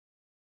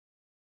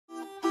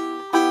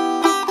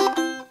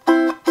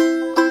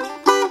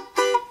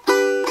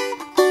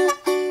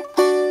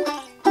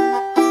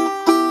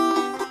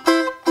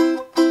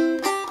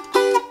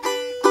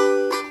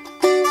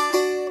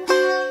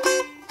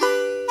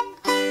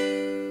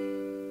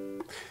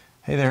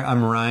Hey there,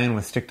 I'm Ryan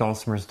with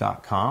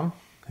StickDulcimers.com,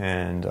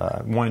 and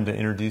wanted to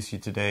introduce you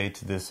today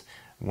to this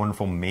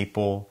wonderful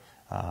maple.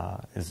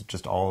 Is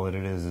just all that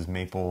it is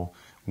maple,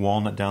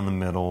 walnut down the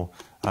middle,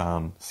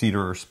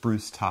 cedar or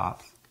spruce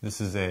top.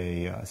 This is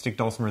a stick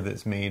dulcimer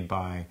that's made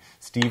by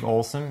Steve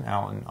Olson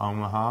out in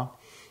Omaha.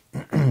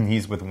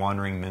 He's with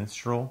Wandering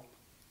Minstrel,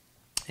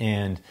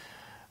 and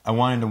I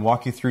wanted to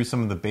walk you through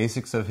some of the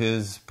basics of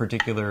his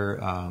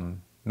particular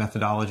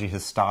methodology,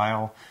 his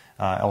style.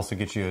 Also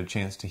get you a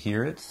chance to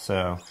hear it.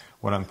 So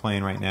what I'm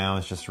playing right now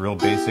is just real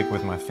basic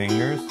with my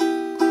fingers.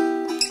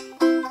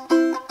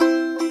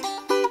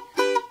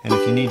 And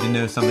if you need to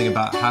know something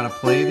about how to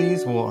play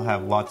these, we'll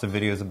have lots of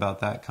videos about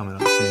that coming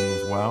up soon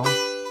as well.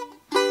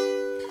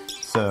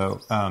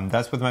 So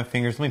that's with my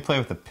fingers. Let me play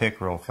with the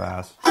pick real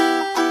fast.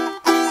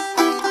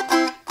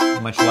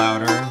 Much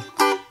louder.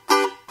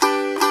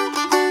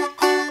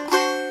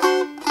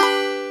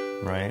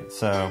 Right,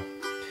 so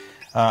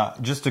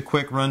just a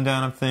quick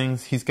rundown of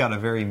things. He's got a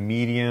very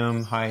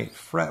medium height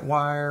fret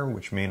wire,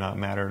 which may not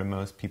matter to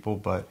most people,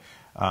 but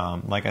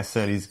like I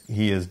said,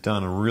 he has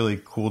done a really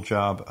cool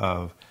job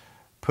of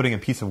putting a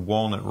piece of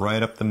walnut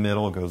right up the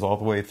middle. It goes all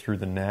the way through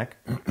the neck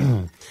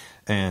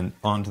and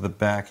onto the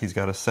back. He's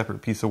got a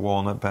separate piece of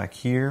walnut back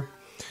here.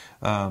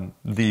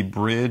 The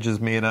bridge is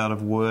made out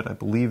of wood. I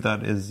believe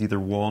that is either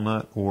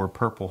walnut or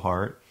purple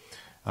heart.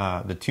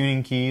 The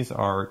tuning keys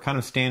are kind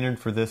of standard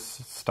for this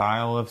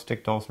style of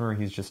stick dulcimer.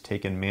 He's just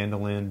taken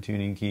mandolin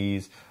tuning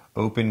keys,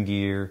 open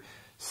gear,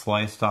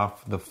 sliced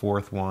off the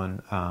fourth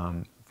one,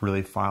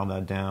 really filed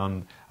that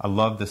down. I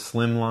love the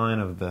slim line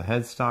of the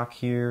headstock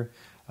here.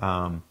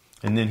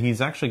 And then he's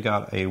actually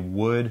got a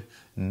wood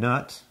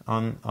nut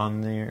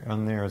on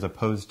there as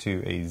opposed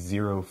to a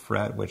 0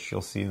 fret, which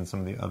you'll see in some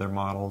of the other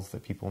models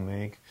that people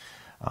make.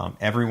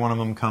 Every one of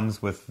them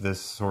comes with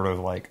this sort of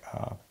like,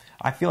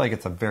 I feel like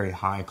it's a very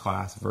high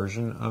class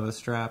version of a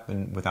strap,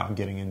 and without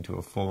getting into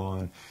a full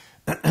on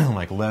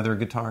like leather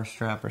guitar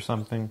strap or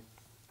something.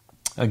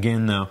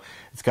 Again though,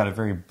 it's got a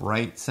very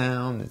bright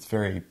sound, it's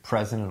very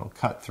present, it'll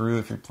cut through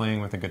if you're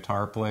playing with a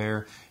guitar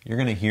player. You're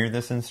going to hear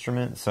this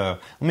instrument, so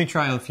let me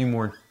try a few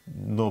more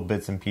little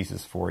bits and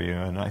pieces for you.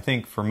 And I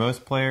think for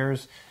most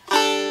players,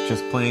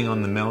 just playing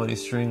on the melody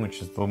string,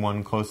 which is the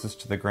one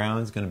closest to the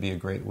ground, is going to be a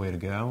great way to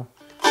go.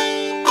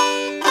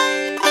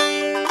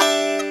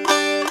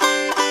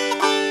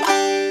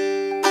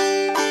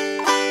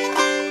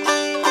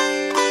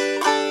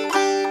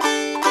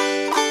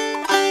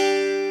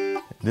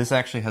 This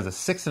actually has a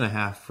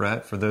 6.5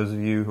 fret for those of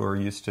you who are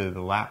used to the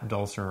lap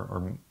dulcimer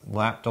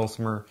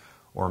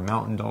or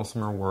mountain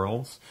dulcimer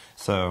worlds.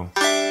 So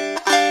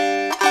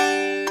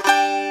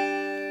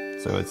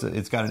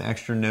it's got an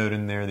extra note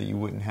in there that you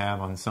wouldn't have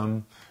on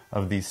some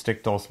of these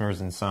stick dulcimers,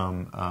 and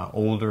some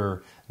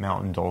older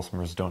mountain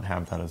dulcimers don't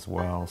have that as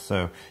well.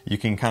 So you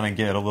can kind of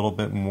get a little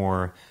bit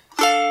more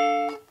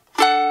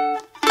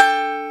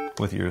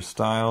with your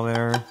style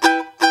there.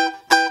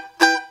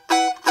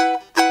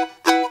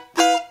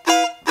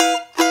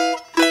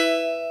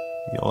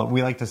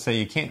 We like to say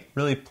you can't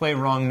really play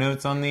wrong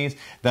notes on these.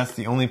 That's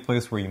the only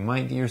place where you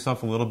might get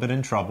yourself a little bit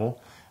in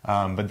trouble.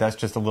 But that's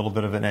just a little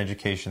bit of an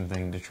education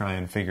thing to try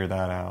and figure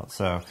that out.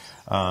 So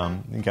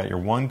you got your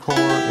 1 chord,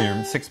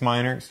 your 6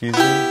 minor, excuse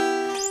me.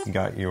 You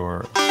got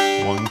your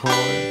 1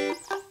 chord,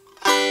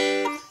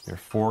 your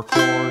 4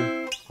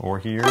 chord, or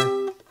here,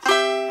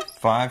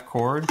 5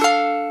 chord.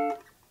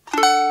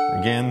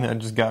 Again, that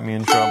just got me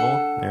in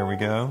trouble. There we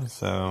go.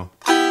 So.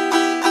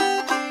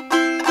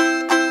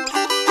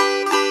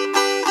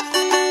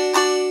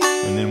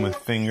 And then with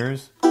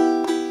fingers,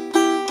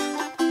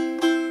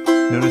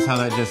 notice how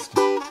that just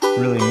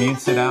really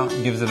mutes it out,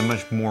 gives it a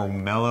much more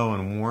mellow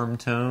and warm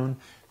tone.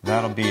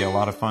 That'll be a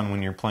lot of fun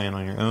when you're playing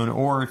on your own,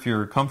 or if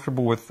you're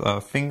comfortable with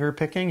finger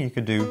picking, you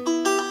could do.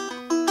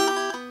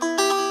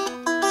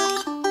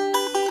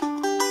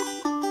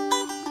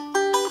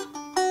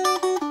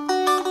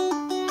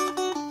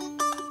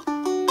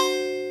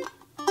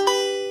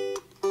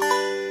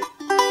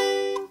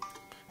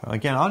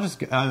 Again, I'll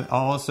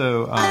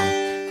also,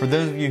 for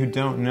those of you who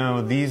don't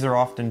know, these are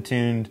often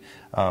tuned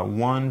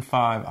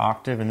 1/5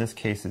 octave. In this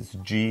case, it's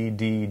G,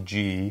 D,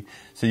 G.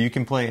 So you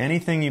can play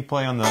anything you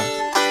play in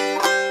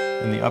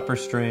the upper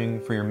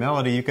string for your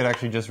melody. You could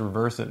actually just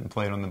reverse it and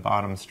play it on the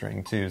bottom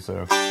string too.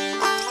 So.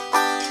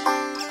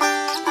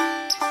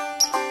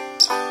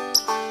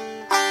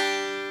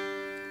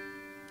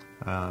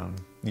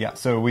 Yeah,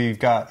 so we've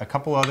got a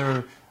couple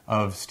other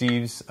of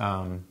Steve's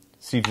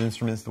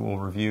instruments that we'll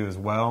review as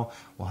well.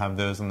 We'll have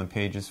those on the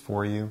pages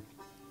for you.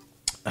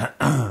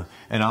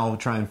 And I'll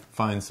try and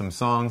find some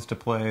songs to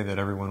play that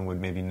everyone would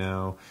maybe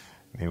know.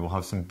 Maybe we'll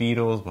have some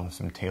Beatles, we'll have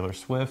some Taylor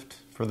Swift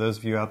for those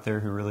of you out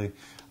there who really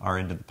are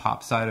into the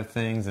pop side of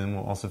things, and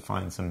we'll also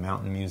find some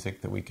mountain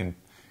music that we can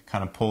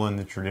kind of pull in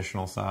the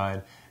traditional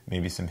side.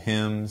 Maybe some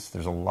hymns.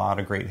 There's a lot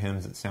of great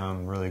hymns that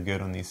sound really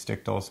good on these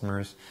stick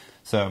dulcimers.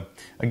 So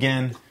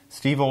again,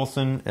 Steve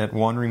Olson at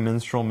Wandering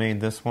Minstrel made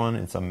this one.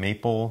 It's a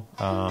maple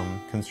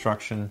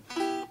construction,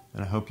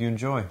 and I hope you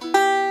enjoy.